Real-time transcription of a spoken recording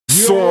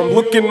So I'm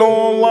looking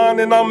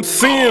online and I'm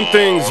seeing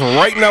things.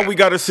 Right now we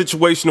got a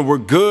situation where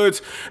GOODZ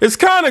is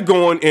kind of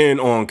going in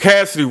on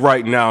Cassidy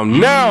right now.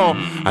 Now,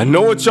 I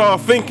know what y'all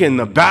thinking.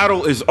 The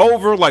battle is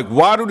over. Like,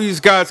 why do these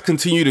guys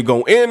continue to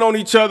go in on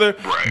each other?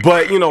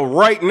 But, you know,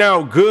 right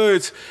now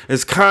GOODZ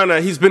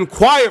is he's been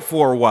quiet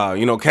for a while.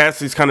 You know,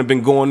 Cassidy's kind of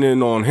been going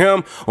in on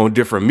him on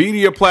different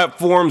media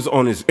platforms,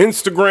 on his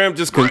Instagram,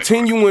 just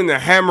continuing to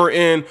hammer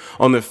in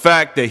on the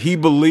fact that he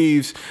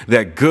believes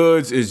that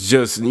GOODZ is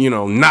just, you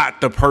know,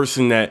 not the person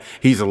that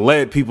he's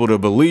led people to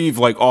believe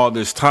like all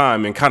this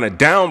time, and kind of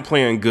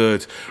downplaying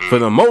GOODZ for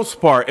the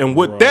most part. And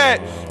with that,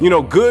 you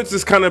know, GOODZ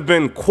has kind of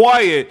been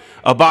quiet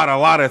about a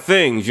lot of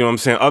things, you know what I'm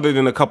saying? Other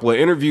than a couple of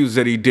interviews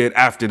that he did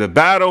after the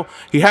battle,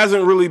 he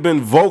hasn't really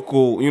been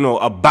vocal, you know,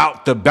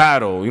 about the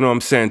battle, you know what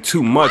I'm saying,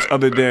 too much,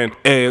 other than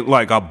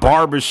like a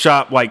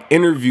barbershop like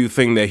interview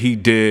thing that he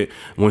did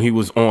when he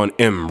was on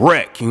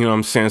MREC, you know what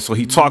I'm saying? So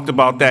he talked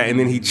about that, and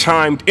then he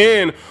chimed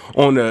in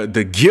on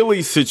the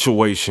Gilly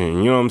situation,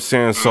 you know what I'm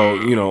saying? So,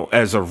 you know,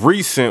 as of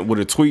recent, with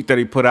a tweet that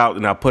he put out,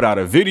 and I put out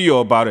a video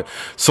about it.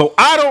 So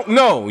I don't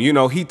know, you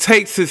know, he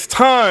takes his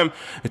time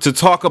to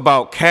talk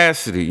about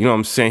Cassidy, you know what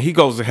I'm saying? He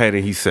goes ahead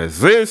and he says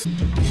this.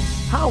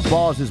 How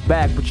bars is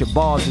back, but your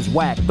bars is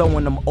whack.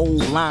 Throwing them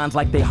old lines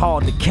like they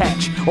hard to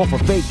catch. Off a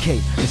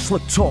vacate, and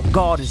slick talk,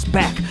 God is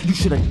back. You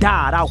should have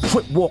died, I'll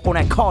crip walk on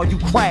that car you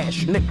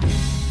crashed,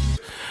 nigga.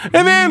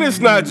 And then it's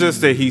not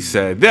just that he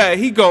said that,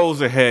 he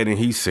goes ahead and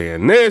he's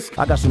saying this.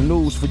 I got some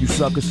news for you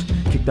suckers.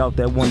 Kicked out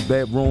that one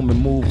bedroom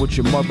and moved with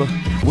your mother,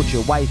 with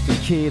your wife and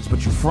kids,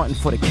 but you fronting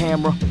for the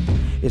camera.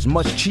 It's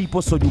much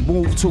cheaper, so you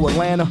move to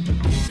Atlanta.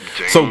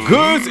 So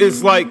GOODZ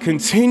is like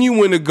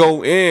continuing to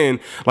go in,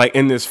 like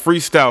in this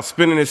freestyle,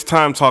 spending his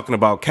time talking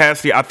about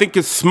Cassidy. I think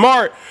it's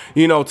smart,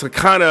 you know, to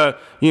kind of,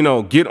 you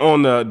know, get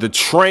on the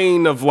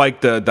train of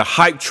like the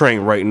hype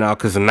train right now,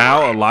 because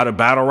now a lot of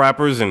battle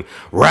rappers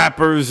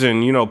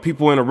and you know,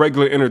 people in the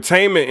regular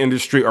entertainment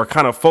industry are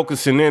kind of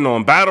focusing in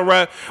on battle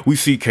rap. We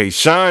see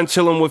K-Shine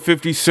chilling with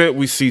 50 Cent.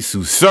 We see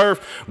Sue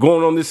Surf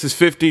going on This Is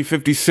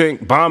 50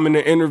 Cent bombing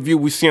the interview.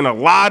 We're seeing a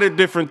lot of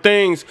different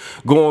things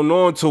going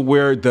on to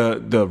where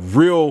the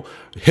real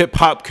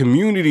hip-hop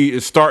community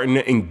is starting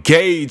to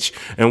engage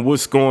in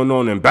what's going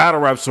on in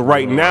battle rap. So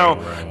right now,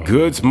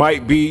 GOODZ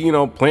might be, you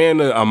know, playing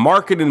a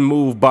marketing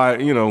move by,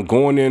 you know,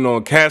 going in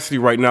on Cassidy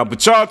right now.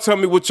 But y'all tell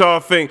me what y'all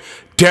think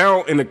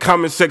down in the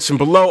comment section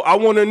below. I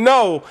want to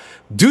know,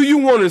 do you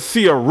want to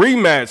see a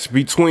rematch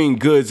between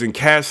GOODZ and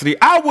Cassidy?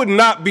 I would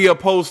not be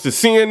opposed to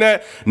seeing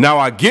that. Now,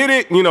 I get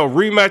it. You know,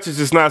 rematches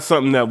is not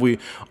something that we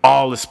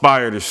all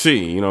aspire to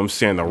see. You know what I'm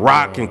saying? The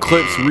Rock and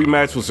Clips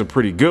rematch was a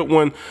pretty good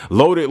one.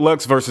 Loaded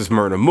Lux versus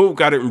Murder Mook,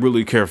 I didn't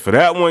really care for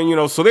that one, you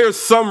know. So there's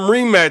some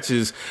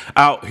rematches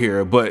out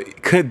here,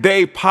 but could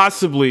they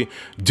possibly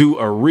do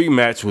a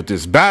rematch with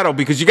this battle?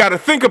 Because you got to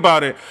think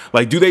about it.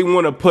 Like, do they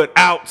want to put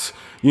out,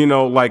 you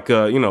know, like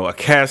you know, a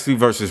Cassidy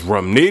versus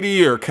Rum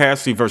Nitty, or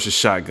Cassidy versus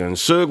Shotgun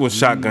Suge? When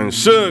Shotgun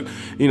Suge,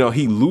 you know,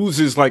 he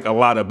loses like a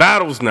lot of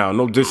battles now.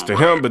 No diss to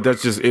him, but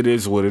that's just, it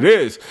is what it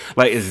is.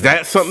 Like, is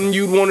that something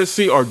you'd want to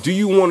see, or do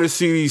you want to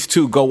see these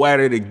two go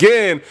at it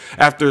again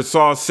after it's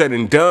all said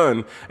and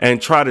done,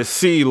 and try to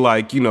see,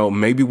 like, you know,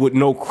 maybe with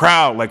no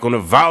crowd, like on a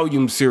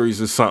Volume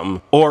series or something,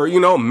 or,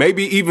 you know,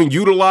 maybe even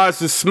utilize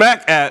the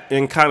Smack app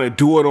and kind of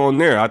do it on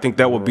there? I think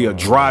that would be a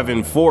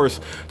driving force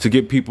to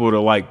get people to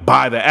like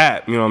buy the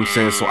app. You know what I'm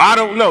saying? So I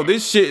don't know.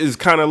 This shit is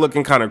kind of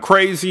looking kind of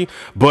crazy,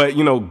 but,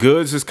 you know,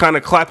 GOODZ is kind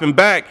of clapping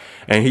back,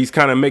 and he's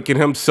kind of making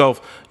himself,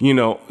 you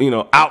know,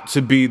 out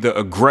to be the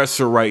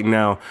aggressor right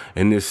now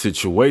in this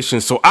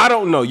situation. So I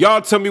don't know. Y'all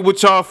tell me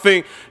what y'all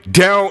think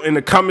down in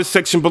the comment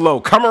section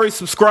below. Comment, rate,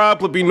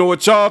 subscribe. Let me know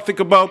what y'all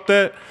think about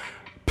that.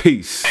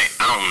 Peace. Hey,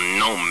 I don't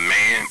know,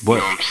 man. What?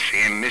 You know what I'm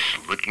saying? This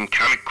is looking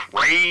kind of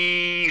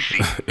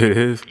crazy. It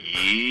is?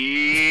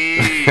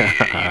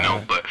 Yeah. You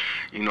know, but,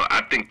 you know,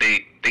 I think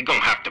they gonna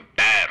have to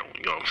battle.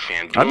 You know what I'm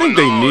saying? I think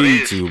they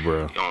need to,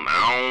 bro. You know,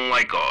 I don't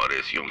like all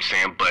this, you know what I'm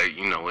saying? But,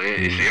 you know,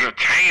 it's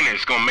entertaining.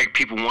 It's going to make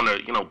people want to,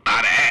 you know,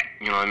 buy the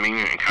act, you know what I mean?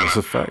 And kind of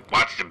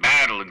watch the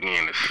battle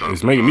again or something.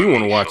 It's making me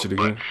want to watch it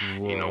again.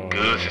 But, you know,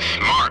 GOODZ is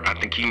smart. I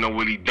think he know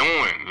what he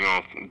doing, you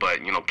know.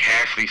 But, you know,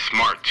 Cassidy's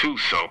smart too.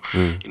 So,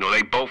 you know,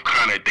 they both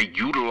kind of, they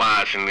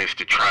utilizing this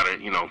to try to,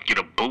 you know, get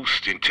a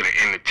boost into the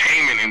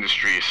entertainment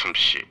industry or some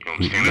shit. You know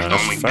what I'm saying? That's the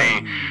only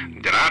thing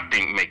that I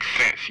think makes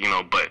sense, you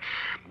know. But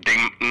they,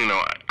 you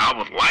know, I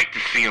would like to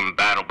see them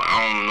battle, but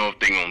I don't know if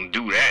they gonna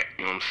do that,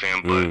 you know what I'm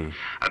saying? But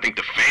I think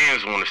the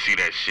fans want to see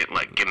that shit,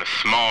 like in a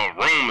small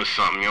room or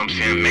something, you know what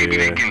I'm saying? Maybe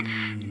they can,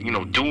 you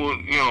know, do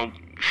it, you know,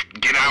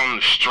 get out on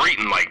the street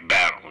and like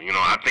battle, you know.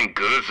 I think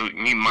GOODZ,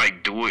 he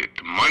might do it,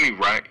 the money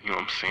right, you know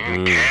what I'm saying?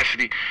 And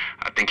Cassidy,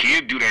 I think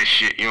he'll do that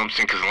shit, you know what I'm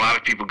saying? Because a lot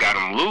of people got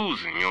him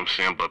losing, you know what I'm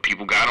saying? But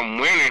people got him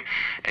winning,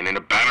 and in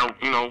the battle,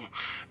 you know,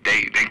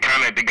 they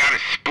got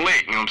it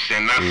split, you know what I'm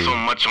saying? Not so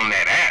much on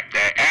that app.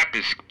 That app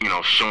is, you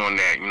know, showing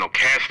that, you know,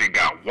 Cassidy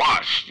got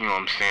washed, you know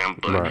what I'm saying?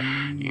 But,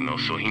 you know,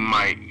 so he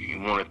might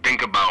want to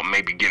think about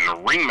maybe getting a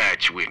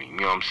rematch with him,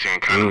 you know what I'm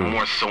saying? Kind of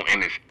more so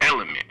in his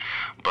element.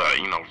 But,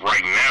 you know,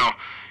 right now,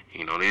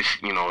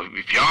 it's, you know,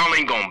 if y'all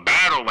ain't gonna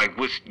battle, like,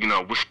 what's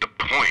the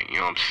point? You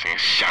know what I'm saying?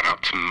 Shout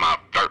out to my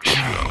verse,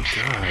 you know what I'm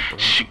saying?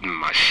 Shooting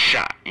my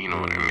shot, you know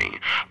what I mean?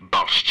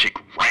 Boss chick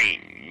Rain,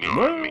 you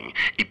know what I mean?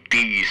 It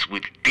is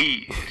with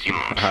these, you know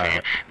what I'm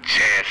saying?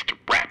 Jazz the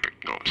rapper,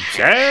 you know what I'm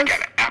saying? She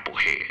got an apple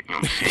head, you know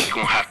what I'm saying? You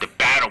gonna have to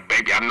battle,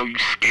 baby. I know you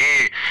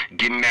scared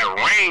getting that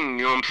ring,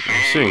 you know what I'm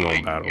saying? She ain't gonna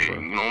like, battle,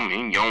 bro. You know what I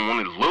mean? You don't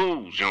want to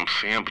lose, you know what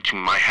I'm saying? But you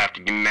might have to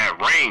get in that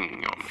ring,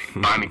 you know what I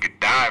mean? Bonnie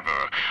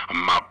Godiva or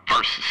my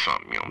verse or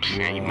something, you know what I'm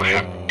saying? You might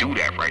have to do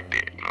that right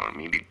there, you know what I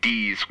mean? The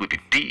D's with the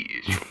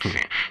D's, you know what I'm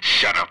saying?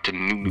 Shout out to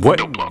New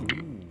Dope Block,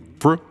 dude.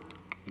 For real?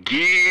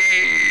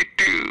 Yeah,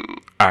 dude.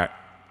 Alright.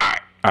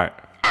 Alright,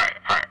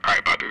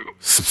 my dude.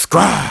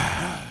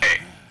 Subscribe. Hey,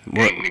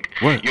 nigga.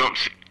 What? You know what I'm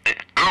saying?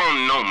 I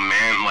don't know,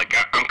 man. Like,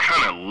 I'm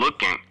kind of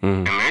looking,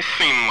 and it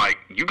seems like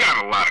you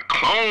got a lot of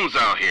clones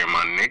out here,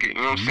 my nigga. You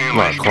know what I'm saying?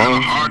 Like, it's kind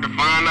of hard to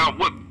find out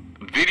what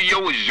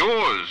video is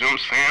yours. You know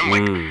what I'm saying?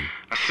 Like,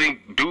 I see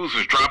dudes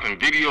was dropping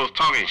videos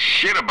talking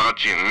shit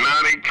about you, and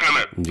now they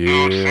kind of, you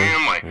know what I'm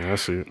saying? Like, I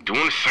see it.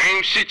 doing the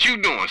same shit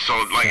you doing. So,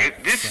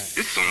 like, this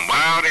some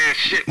wild ass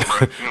shit,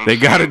 bro. You know They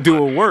gotta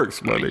do what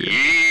works, my nigga.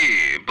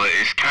 Yeah, but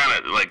it's kind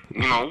of like,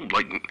 you know,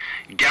 like,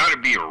 you gotta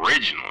be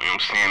original, you know what I'm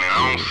saying? And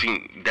I don't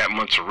see that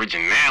much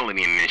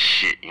originality in this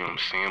shit, you know what I'm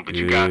saying? But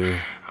you got,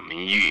 I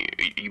mean,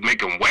 you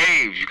making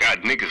waves, you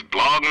got niggas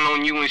blogging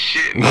on you and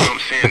shit, you know what I'm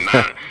saying?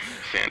 Not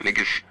saying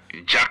niggas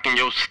jocking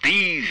your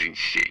steez and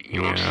shit,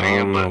 you know what I'm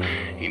saying?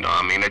 But, you know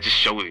what I mean, that just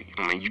show it,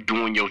 I mean, you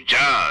doing your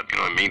job, you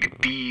know what I mean? The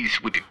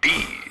D's with the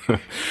D's.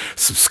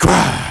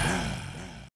 Subscribe.